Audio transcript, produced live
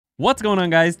What's going on,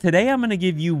 guys? Today I'm going to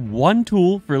give you one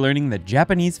tool for learning the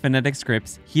Japanese phonetic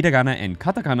scripts, hiragana and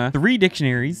katakana, 3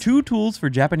 dictionaries, 2 tools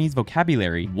for Japanese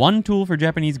vocabulary, 1 tool for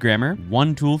Japanese grammar,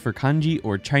 1 tool for kanji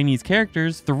or Chinese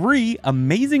characters, 3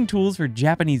 amazing tools for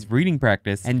Japanese reading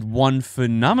practice, and 1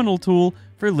 phenomenal tool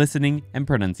for listening and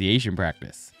pronunciation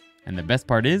practice. And the best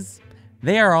part is,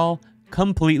 they are all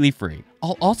completely free.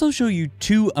 I'll also show you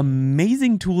 2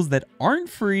 amazing tools that aren't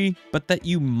free, but that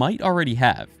you might already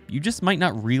have. You just might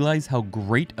not realize how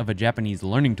great of a Japanese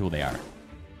learning tool they are.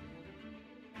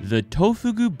 The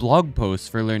Tofugu blog posts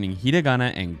for learning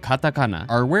hiragana and katakana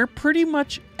are where pretty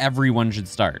much everyone should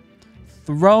start.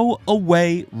 Throw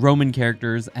away Roman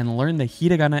characters and learn the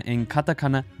hiragana and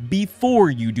katakana before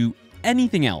you do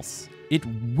anything else. It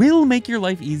will make your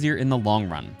life easier in the long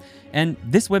run, and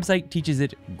this website teaches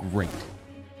it great.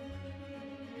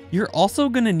 You're also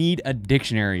going to need a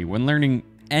dictionary when learning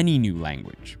any new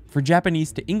language. For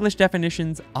Japanese to English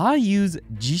definitions, I use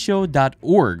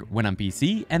jisho.org when on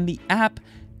PC and the app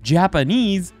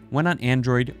Japanese when on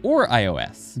Android or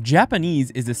iOS.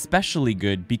 Japanese is especially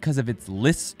good because of its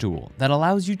lists tool that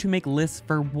allows you to make lists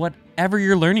for whatever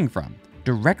you're learning from,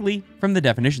 directly from the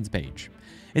definitions page.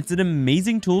 It's an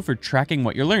amazing tool for tracking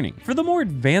what you're learning. For the more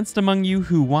advanced among you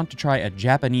who want to try a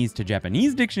Japanese to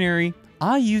Japanese dictionary,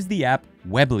 I use the app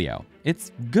Weblio.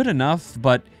 It's good enough,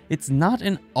 but it's not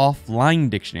an offline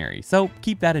dictionary, so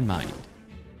keep that in mind.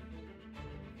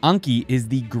 Anki is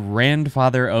the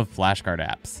grandfather of flashcard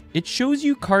apps. It shows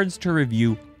you cards to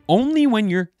review only when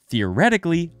you're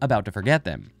theoretically about to forget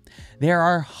them. There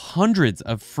are hundreds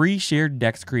of free shared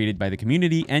decks created by the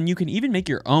community, and you can even make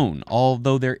your own,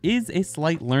 although there is a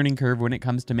slight learning curve when it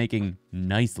comes to making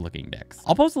nice looking decks.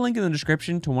 I'll post a link in the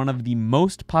description to one of the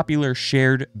most popular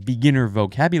shared beginner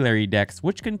vocabulary decks,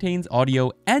 which contains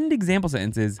audio and example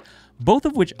sentences, both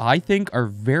of which I think are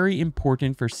very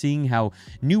important for seeing how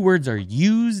new words are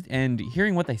used and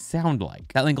hearing what they sound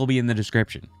like. That link will be in the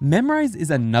description. Memrise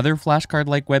is another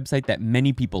flashcard-like website that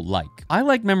many people like. I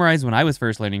liked Memrise when I was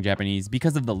first learning Japanese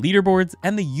because of the leaderboards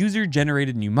and the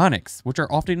user-generated mnemonics, which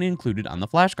are often included on the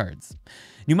flashcards.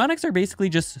 Mnemonics are basically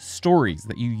just stories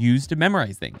that you use to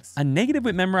memorize things. A negative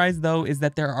with Memrise, though, is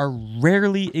that there are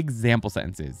rarely example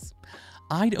sentences.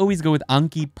 I'd always go with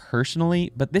Anki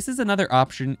personally, but this is another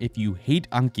option if you hate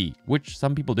Anki, which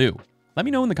some people do. Let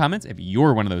me know in the comments if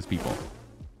you're one of those people.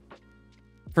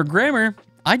 For grammar,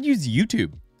 I'd use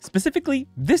YouTube, specifically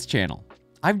this channel.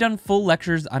 I've done full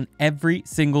lectures on every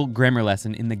single grammar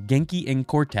lesson in the Genki and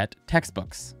Quartet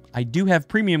textbooks. I do have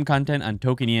premium content on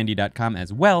tokenyandy.com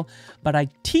as well, but I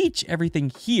teach everything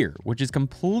here, which is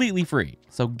completely free.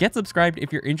 So get subscribed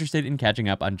if you're interested in catching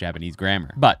up on Japanese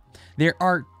grammar. But there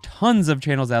are tons of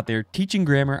channels out there teaching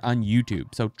grammar on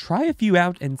YouTube, so try a few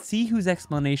out and see whose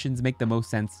explanations make the most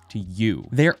sense to you.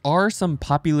 There are some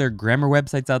popular grammar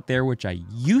websites out there which I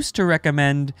used to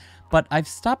recommend, but I've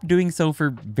stopped doing so for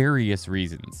various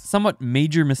reasons. Somewhat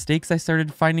major mistakes I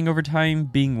started finding over time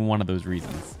being one of those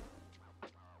reasons.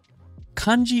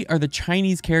 Kanji are the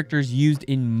Chinese characters used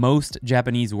in most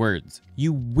Japanese words.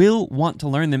 You will want to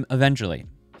learn them eventually.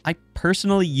 I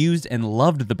personally used and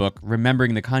loved the book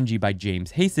Remembering the Kanji by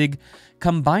James Hasig,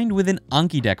 combined with an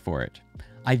Anki deck for it.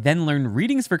 I then learned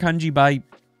readings for kanji by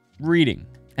reading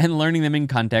and learning them in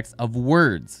context of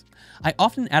words. I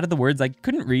often added the words I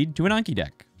couldn't read to an Anki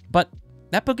deck, but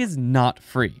that book is not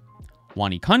free.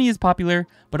 Wanikani is popular,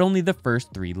 but only the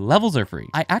first 3 levels are free.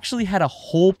 I actually had a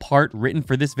whole part written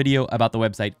for this video about the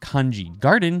website Kanji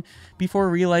Garden before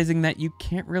realizing that you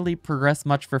can't really progress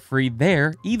much for free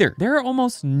there either. There are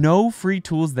almost no free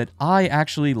tools that I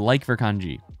actually like for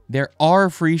kanji. There are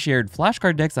free shared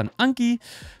flashcard decks on Anki,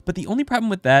 but the only problem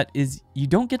with that is you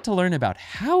don't get to learn about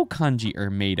how kanji are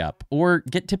made up or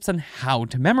get tips on how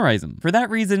to memorize them. For that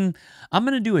reason, I'm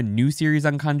going to do a new series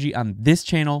on kanji on this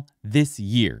channel this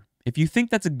year. If you think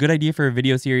that's a good idea for a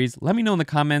video series, let me know in the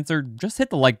comments or just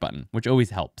hit the like button, which always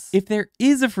helps. If there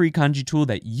is a free kanji tool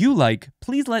that you like,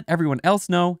 please let everyone else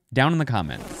know down in the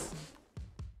comments.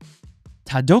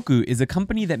 Tadoku is a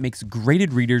company that makes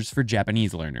graded readers for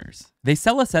Japanese learners. They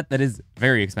sell a set that is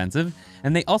very expensive,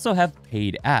 and they also have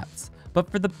paid apps. But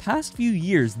for the past few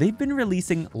years, they've been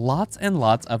releasing lots and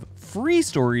lots of free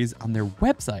stories on their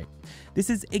website. This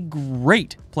is a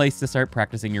great place to start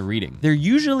practicing your reading. They're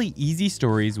usually easy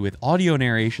stories with audio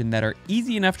narration that are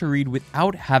easy enough to read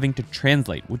without having to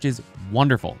translate, which is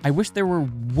wonderful. I wish there were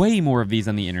way more of these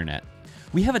on the internet.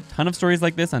 We have a ton of stories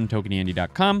like this on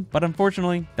tokenyandy.com, but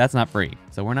unfortunately, that's not free,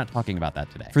 so we're not talking about that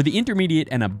today. For the intermediate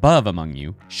and above among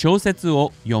you, Shousetsu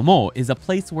o Yomo is a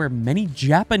place where many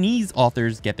Japanese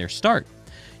authors get their start.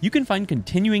 You can find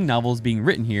continuing novels being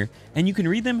written here, and you can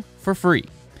read them for free.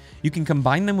 You can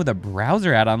combine them with a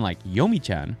browser add-on like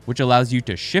Yomi-chan, which allows you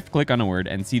to shift-click on a word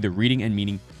and see the reading and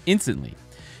meaning instantly.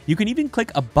 You can even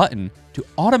click a button to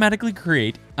automatically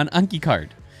create an Anki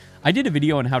card. I did a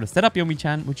video on how to set up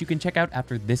Yomi-chan, which you can check out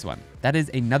after this one. That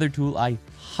is another tool I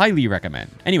highly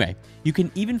recommend. Anyway, you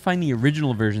can even find the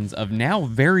original versions of now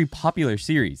very popular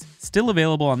series, still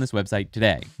available on this website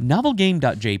today.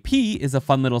 Novelgame.jp is a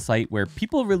fun little site where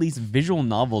people release visual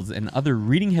novels and other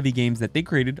reading-heavy games that they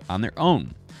created on their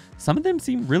own. Some of them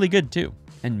seem really good too,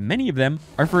 and many of them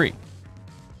are free.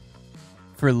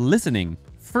 For listening,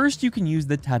 first you can use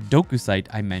the Tadoku site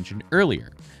I mentioned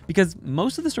earlier, because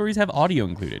most of the stories have audio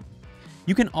included.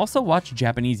 You can also watch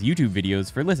Japanese YouTube videos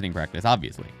for listening practice,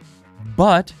 obviously.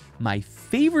 But my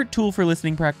favorite tool for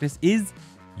listening practice is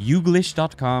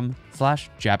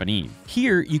youglish.com/Japanese.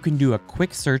 Here you can do a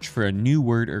quick search for a new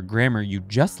word or grammar you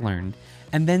just learned,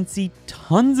 and then see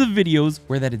tons of videos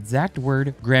where that exact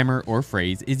word, grammar, or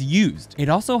phrase is used. It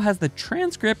also has the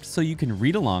transcript so you can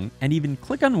read along and even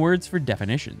click on words for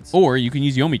definitions. Or you can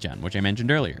use Yomi-chan, which I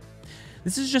mentioned earlier.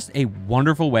 This is just a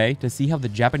wonderful way to see how the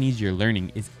Japanese you're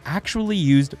learning is actually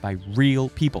used by real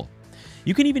people.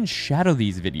 You can even shadow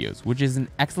these videos, which is an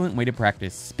excellent way to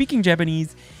practice speaking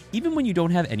Japanese even when you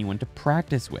don't have anyone to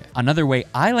practice with. Another way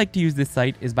I like to use this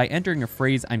site is by entering a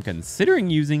phrase I'm considering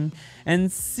using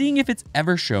and seeing if it's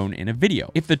ever shown in a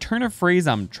video. If the turn of phrase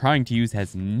I'm trying to use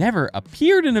has never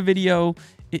appeared in a video,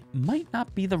 it might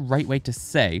not be the right way to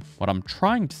say what I'm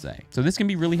trying to say. So this can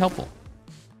be really helpful.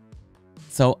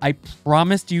 So I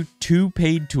promised you 2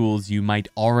 paid tools you might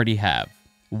already have.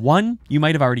 One, you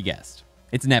might have already guessed.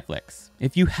 It's Netflix.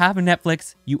 If you have a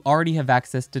Netflix, you already have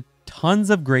access to tons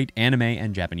of great anime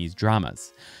and Japanese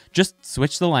dramas. Just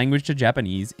switch the language to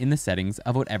Japanese in the settings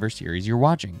of whatever series you're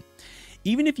watching.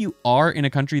 Even if you are in a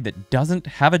country that doesn't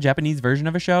have a Japanese version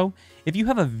of a show, if you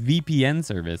have a VPN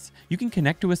service, you can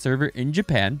connect to a server in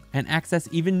Japan and access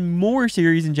even more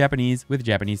series in Japanese with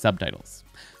Japanese subtitles.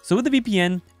 So with a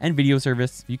VPN and video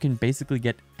service, you can basically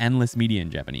get endless media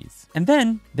in Japanese. And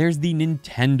then there's the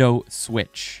Nintendo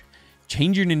Switch.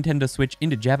 Change your Nintendo Switch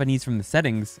into Japanese from the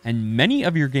settings, and many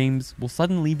of your games will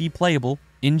suddenly be playable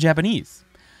in Japanese.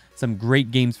 Some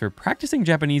great games for practicing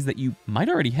Japanese that you might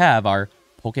already have are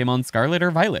Pokemon Scarlet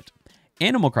or Violet,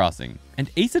 Animal Crossing, and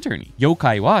Ace Attorney.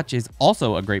 Yokai Watch is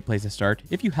also a great place to start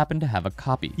if you happen to have a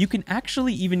copy. You can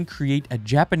actually even create a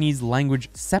Japanese language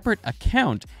separate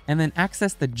account and then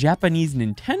access the Japanese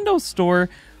Nintendo store,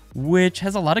 which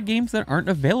has a lot of games that aren't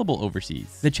available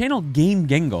overseas. The channel Game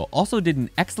Gengo also did an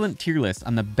excellent tier list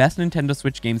on the best Nintendo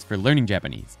Switch games for learning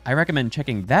Japanese. I recommend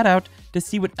checking that out to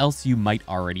see what else you might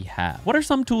already have. What are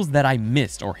some tools that I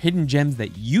missed or hidden gems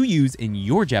that you use in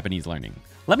your Japanese learning?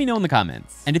 Let me know in the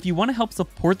comments. And if you want to help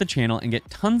support the channel and get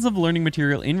tons of learning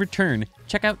material in return,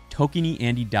 check out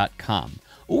tokiniandy.com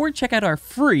or check out our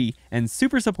free and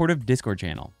super supportive Discord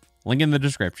channel. Link in the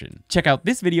description. Check out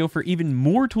this video for even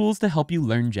more tools to help you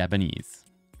learn Japanese.